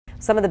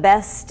Some of the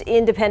best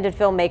independent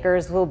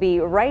filmmakers will be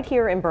right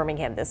here in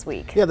Birmingham this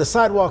week. Yeah, the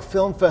Sidewalk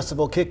Film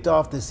Festival kicked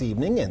off this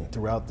evening, and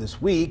throughout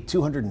this week,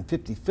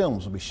 250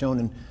 films will be shown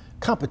in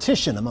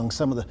competition among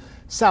some of the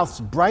South's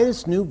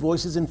brightest new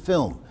voices in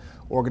film.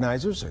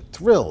 Organizers are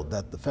thrilled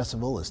that the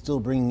festival is still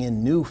bringing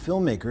in new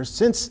filmmakers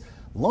since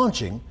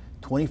launching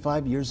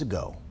 25 years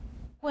ago.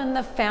 When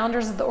the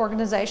founders of the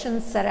organization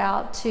set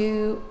out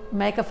to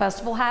make a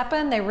festival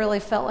happen, they really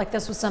felt like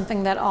this was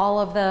something that all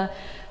of the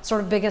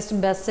sort of biggest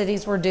and best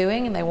cities were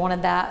doing, and they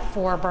wanted that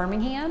for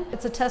Birmingham.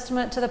 It's a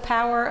testament to the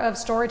power of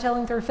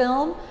storytelling through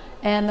film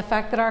and the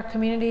fact that our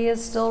community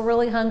is still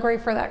really hungry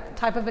for that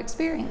type of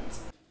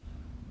experience.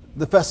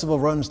 The festival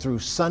runs through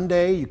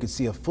Sunday. You can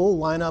see a full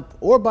lineup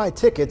or buy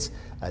tickets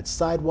at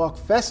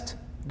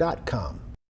sidewalkfest.com.